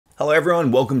Hello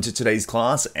everyone, welcome to today's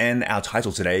class, and our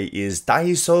title today is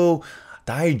Daiso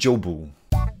Daijoubu.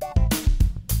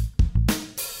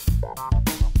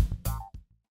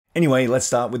 Anyway, let's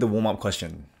start with the warm-up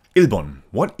question. 1번,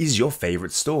 what is your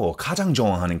favorite store? 가장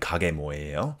좋아하는 가게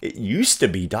뭐예요? It used to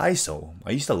be Daiso.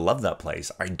 I used to love that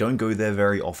place. I don't go there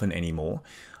very often anymore.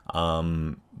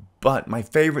 But my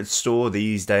favorite store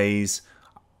these days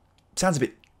sounds a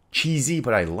bit cheesy,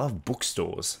 but I love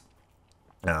bookstores.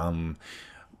 And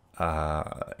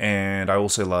I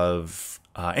also love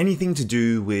anything to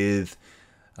do with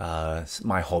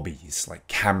my hobbies, like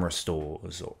camera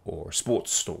stores or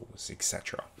sports stores,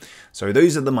 etc. So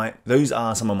those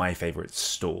are some of my favorite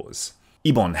stores.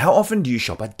 2번, how often do you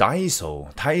shop at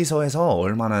Daiso? 다이소에서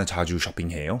얼마나 자주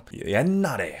쇼핑해요?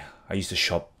 옛날에 I used to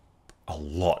shop a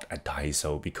lot at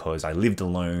Daiso because I lived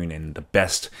alone, and the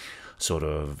best sort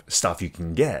of stuff you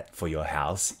can get for your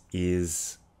house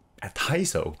is at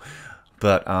Daiso.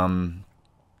 But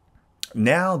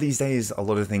now, these days, a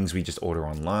lot of things we just order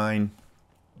online.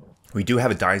 We do have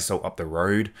a Daiso up the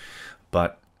road,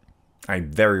 but I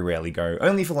very rarely go,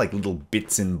 only for like little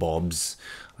bits and bobs.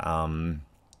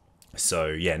 So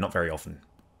yeah, not very often.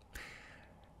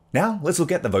 Now, let's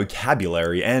look at the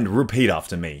vocabulary and repeat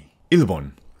after me.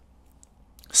 1번,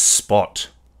 spot,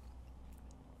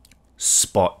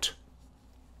 spot,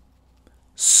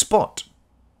 spot,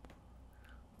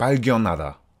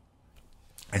 발견하다.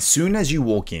 As soon as you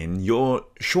walk in, you're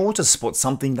sure to spot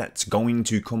something that's going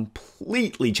to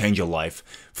completely change your life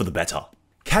for the better.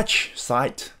 Catch,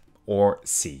 sight, or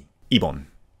see. 2번,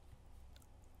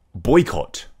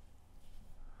 boycott,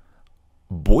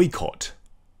 boycott,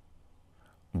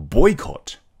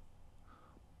 boycott,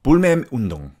 불매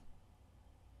운동.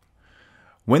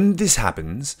 When this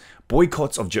happens,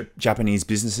 boycotts of Japanese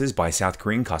businesses by South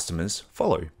Korean customers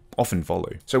often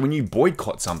follow. So when you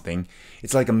boycott something,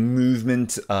 it's like a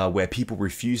movement where people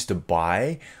refuse to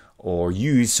buy or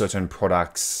use certain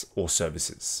products or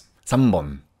services.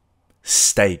 3번,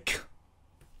 steak,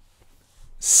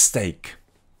 steak,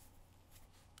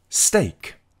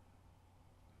 steak,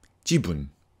 지분.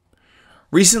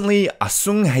 Recently,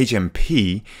 Asung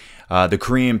HMP, the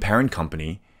Korean parent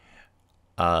company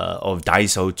of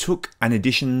Daiso, took an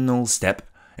additional step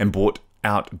and bought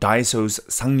out Daiso's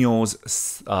Sangyo's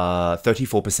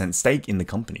 34% stake in the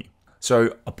company.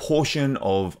 So a portion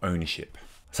of ownership.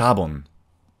 4번,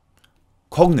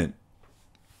 cognate,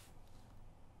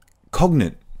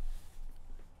 cognate,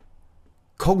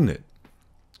 cognate.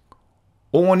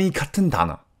 어원이 같은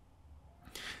단어.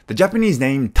 The Japanese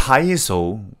name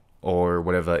Daiso, or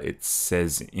whatever it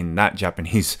says in that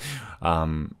Japanese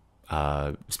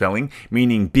spelling,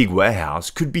 meaning big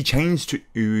warehouse, could be changed to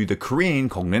the Korean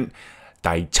cognate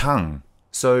Daichang.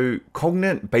 So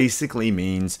cognate basically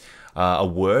means a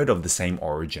word of the same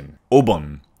origin.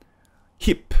 5번,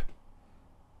 hip,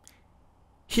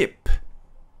 hip,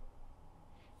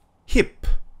 hip,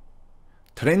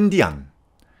 트렌디한.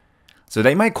 So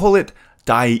they might call it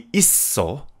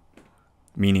Daiso,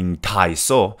 meaning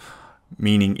Daiso,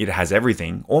 meaning it has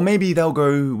everything. Or maybe they'll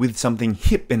go with something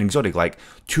hip and exotic like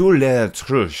tous les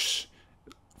trucs,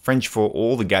 French for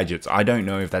all the gadgets. I don't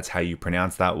know if that's how you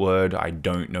pronounce that word. I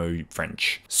don't know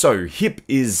French. So hip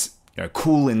is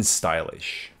cool and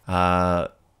stylish.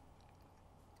 6번,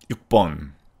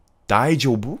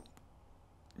 다이조부,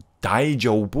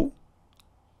 다이조부,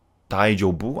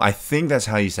 다이조부. I think that's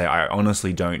how you say it. I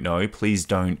honestly don't know. Please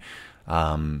don't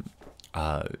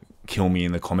kill me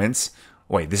in the comments.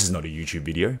 Wait, this is not a YouTube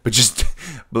video, but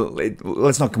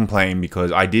let's not complain,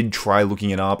 because I did try looking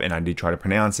it up and I did try to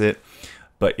pronounce it.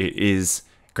 But it is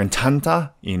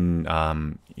괜찮다 in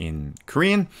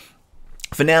Korean.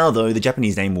 For now, though, the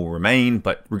Japanese name will remain,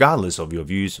 but regardless of your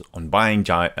views on buying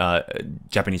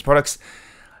Japanese products,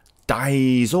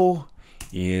 Daiso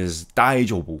is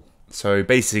다이조부. So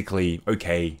basically,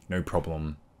 okay, no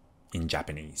problem in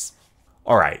Japanese.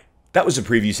 Alright, that was the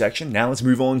preview section. Now let's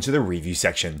move on to the review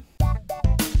section.